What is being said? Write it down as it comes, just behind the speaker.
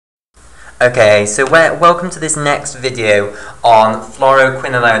Okay, so welcome to this next video on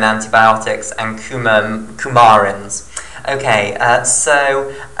fluoroquinolone antibiotics and coumarins. Okay,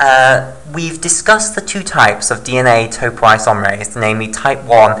 we've discussed the two types of DNA topoisomerase, namely type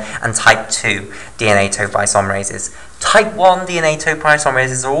 1 and type 2 DNA topoisomerases. Type 1 DNA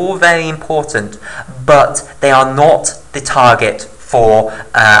topoisomerases are all very important, but they are not the target for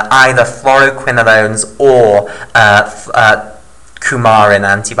either fluoroquinolones or coumarin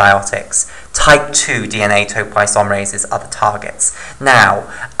antibiotics. Type 2 DNA topoisomerases are the targets. Now,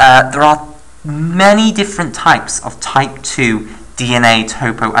 there are many different types of type 2 DNA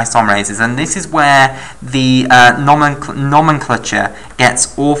topoisomerases, and this is where the nomenclature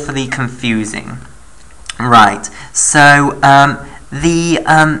gets awfully confusing. Right, so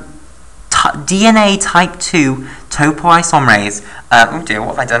DNA type 2 topoisomerase, oh dear,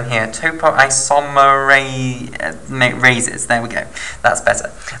 what have I done here? Topoisomerases, there we go, that's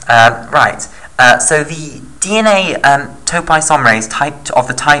better. So the DNA topoisomerase of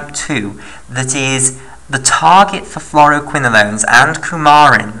the type 2 that is the target for fluoroquinolones and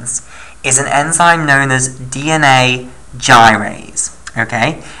coumarins is an enzyme known as DNA gyrase,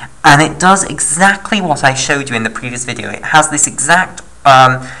 okay? And it does exactly what I showed you in the previous video. It has this exact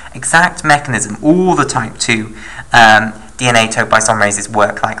mechanism. All the type 2 DNA topoisomerases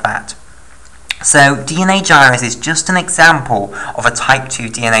work like that. So DNA gyrase is just an example of a type 2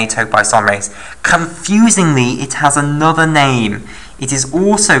 DNA topoisomerase. Confusingly, it has another name. It is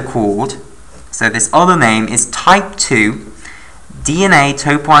also called, so this other name is type 2 DNA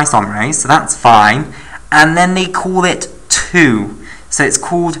topoisomerase, so that's fine, and then they call it 2. So it's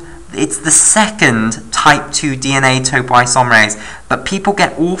the second type 2 DNA topoisomerase, but people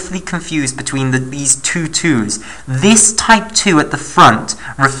get awfully confused between these two 2's. This type 2 at the front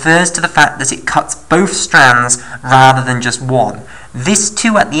refers to the fact that it cuts both strands rather than just one. This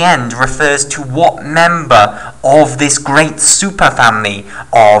 2 at the end refers to what member of this great superfamily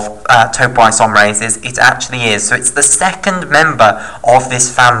of topoisomerases it actually is. So it's the second member of this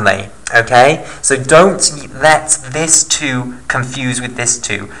family. Okay, so don't let this 2 confuse with this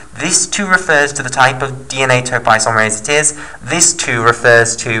 2. This 2 refers to the type of DNA topoisomerase it is. This 2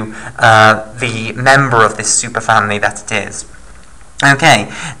 refers to the member of this superfamily that it is. Okay,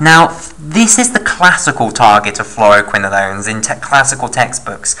 now this is the classical target of fluoroquinolones in classical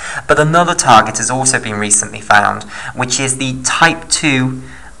textbooks, but another target has also been recently found, which is the type 2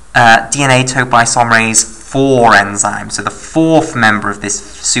 DNA topoisomerase 4 enzyme, so the fourth member of this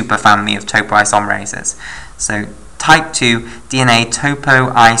superfamily of topoisomerases. So type 2 DNA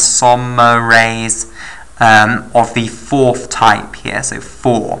topoisomerase of the fourth type here, so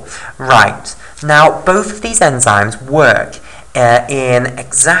 4. Right, now both of these enzymes work in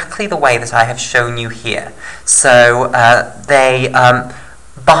exactly the way that I have shown you here. So they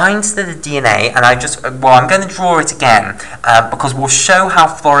bind to the DNA, and I'm going to draw it again because we'll show how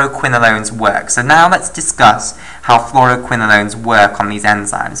fluoroquinolones work. So now let's discuss how fluoroquinolones work on these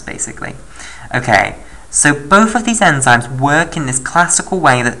enzymes, basically. Okay, so both of these enzymes work in this classical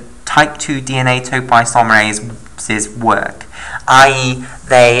way that type 2 DNA topoisomerases work, i.e.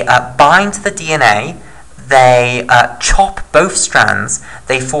 they bind to the DNA, they chop both strands,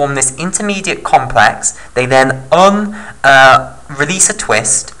 they form this intermediate complex, they then release a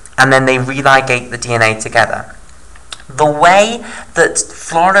twist, and then they religate the DNA together. The way that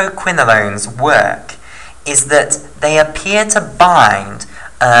fluoroquinolones work is that they appear to bind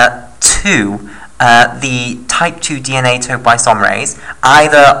to the type 2 DNA topoisomerase,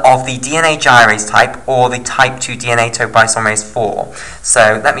 either of the DNA gyrase type or the type 2 DNA topoisomerase 4.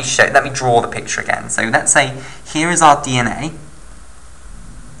 So let me draw the picture again. So let's say here is our DNA.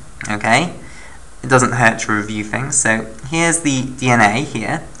 Okay, it doesn't hurt to review things. So here's the DNA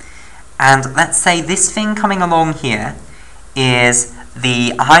here, and let's say this thing coming along here is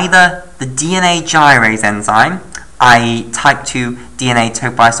either the DNA gyrase enzyme, i.e. type 2 DNA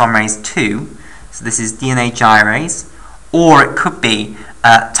topoisomerase 2. So this is DNA gyrase, or it could be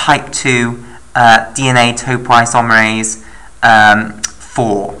type 2 DNA topoisomerase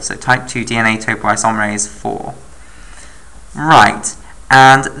 4. So type 2 DNA topoisomerase 4. Right,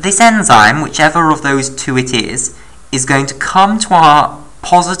 and this enzyme, whichever of those 2 it is going to come to our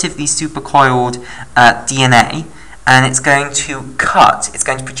positively supercoiled DNA, and it's going to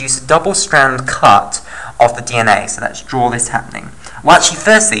produce a double-strand cut of the DNA. So let's draw this happening. Well, actually,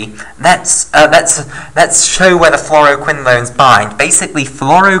 firstly, let's show where the fluoroquinolones bind. Basically,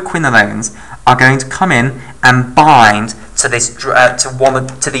 fluoroquinolones are going to come in and bind to these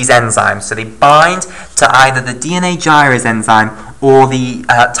enzymes. So they bind to either the DNA gyrase enzyme or the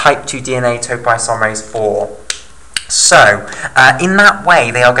type 2 DNA topoisomerase 4. So, in that way,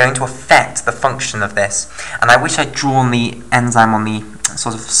 they are going to affect the function of this. And I wish I'd drawn the enzyme on the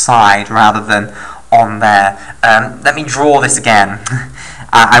sort of side rather than on there. Let me draw this again.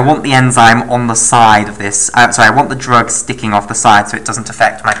 I want the enzyme on the side of this. Sorry, I want the drug sticking off the side so it doesn't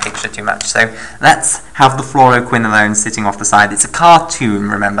affect my picture too much. So let's have the fluoroquinolones sitting off the side. It's a cartoon,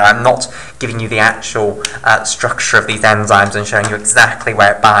 remember. I'm not giving you the actual structure of these enzymes and showing you exactly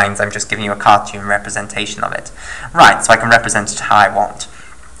where it binds. I'm just giving you a cartoon representation of it. Right, so I can represent it how I want.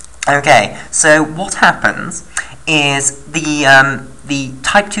 Okay, so what happens is the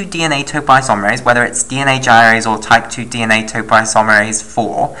type 2 DNA topoisomerase, whether it's DNA gyrase or type 2 DNA topoisomerase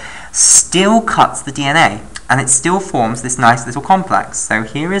 4, still cuts the DNA, and it still forms this nice little complex. So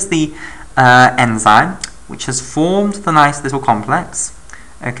here is the enzyme, which has formed the nice little complex,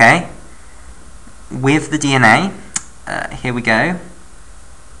 okay, with the DNA. Here we go,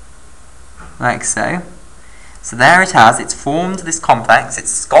 like so. So there it has, it's formed this complex,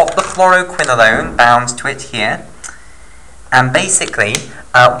 it's got the fluoroquinolone bound to it here, and basically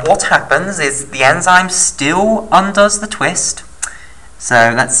what happens is the enzyme still undoes the twist.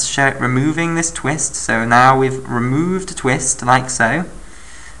 So let's show it removing this twist. So now we've removed a twist like so.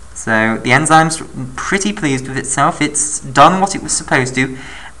 So the enzyme's pretty pleased with itself, it's done what it was supposed to,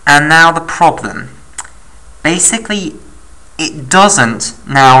 and now the problem. Basically, it doesn't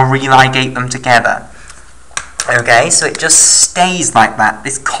now religate them together. Okay, so it just stays like that.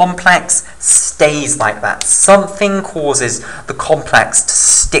 This complex stays like that. Something causes the complex to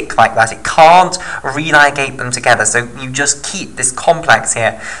stick like that. It can't religate them together, so you just keep this complex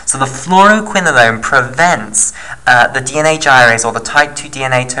here. So the fluoroquinolone prevents the DNA gyrase, or the type 2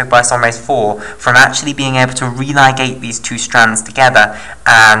 DNA topoisomerase 4, from actually being able to religate these two strands together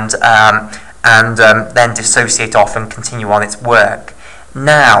and then dissociate off and continue on its work.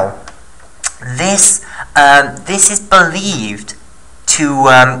 Now, this is believed to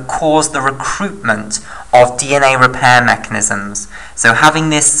cause the recruitment of DNA repair mechanisms. So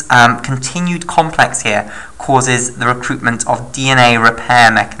having this continued complex here causes the recruitment of DNA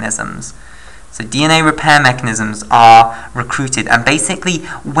repair mechanisms. So DNA repair mechanisms are recruited, and basically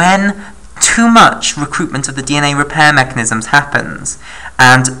when too much recruitment of the DNA repair mechanisms happens,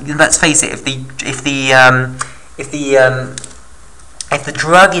 and let's face it, if the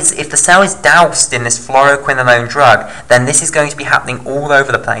cell is doused in this fluoroquinolone drug, then this is going to be happening all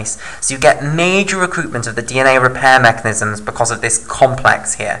over the place. So you get major recruitment of the DNA repair mechanisms because of this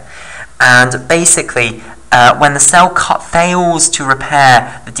complex here. And basically, when the cell fails to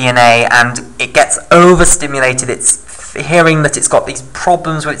repair the DNA and it gets overstimulated, it's hearing that it's got these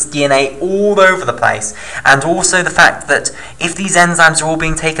problems with its DNA all over the place, and also the fact that if these enzymes are all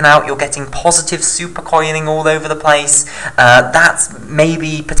being taken out, you're getting positive supercoiling all over the place. That's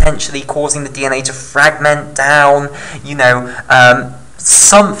maybe potentially causing the DNA to fragment down. You know,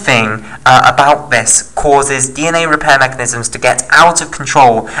 something about this causes DNA repair mechanisms to get out of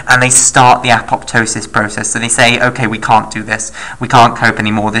control, and they start the apoptosis process. So they say, okay, we can't do this, we can't cope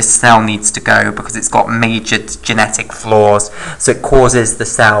anymore, this cell needs to go because it's got major genetic flaws, so it causes the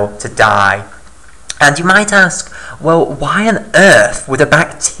cell to die. And you might ask, well, why on earth would a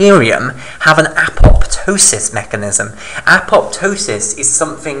bacterium have an apoptosis mechanism? Apoptosis is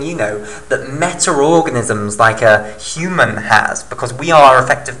something, you know, that meta-organisms like a human has, because we are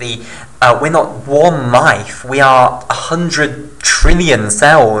effectively, we're not one life, we are 100 trillion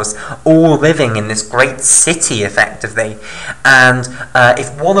cells all living in this great city, effectively. And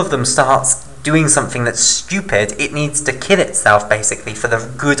if one of them starts doing something that's stupid, it needs to kill itself, basically, for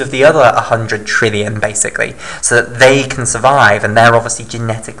the good of the other 100 trillion, basically, so that they can survive, and they're obviously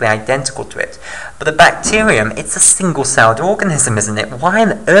genetically identical to it. But the bacterium, it's a single-celled organism, isn't it? Why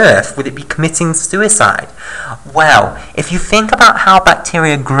on earth would it be committing suicide? Well, if you think about how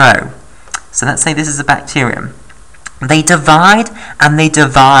bacteria grow, so let's say this is a bacterium, they divide, and they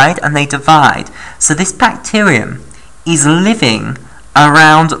divide, and they divide. So this bacterium is living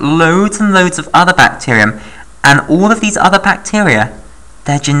around loads and loads of other bacterium, and all of these other bacteria,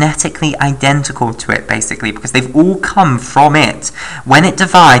 they're genetically identical to it, basically, because they've all come from it. When it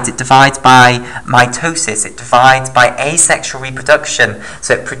divides by mitosis, it divides by asexual reproduction,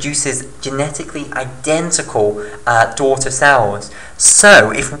 so it produces genetically identical daughter cells.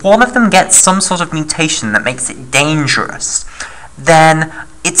 So if one of them gets some sort of mutation that makes it dangerous, then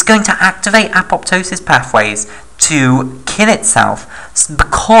it's going to activate apoptosis pathways to kill itself,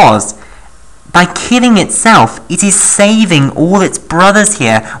 because By killing itself, it is saving all its brothers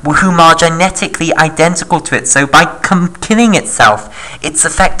here, whom are genetically identical to it. So by killing itself, it's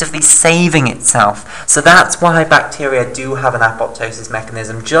effectively saving itself. So that's why bacteria do have an apoptosis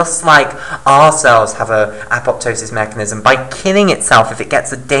mechanism, just like our cells have an apoptosis mechanism. By killing itself, if it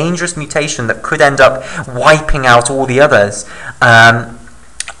gets a dangerous mutation that could end up wiping out all the others,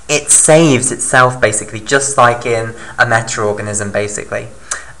 it saves itself, basically, just like in a meta-organism, basically.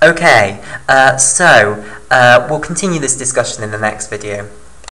 Okay, so we'll continue this discussion in the next video.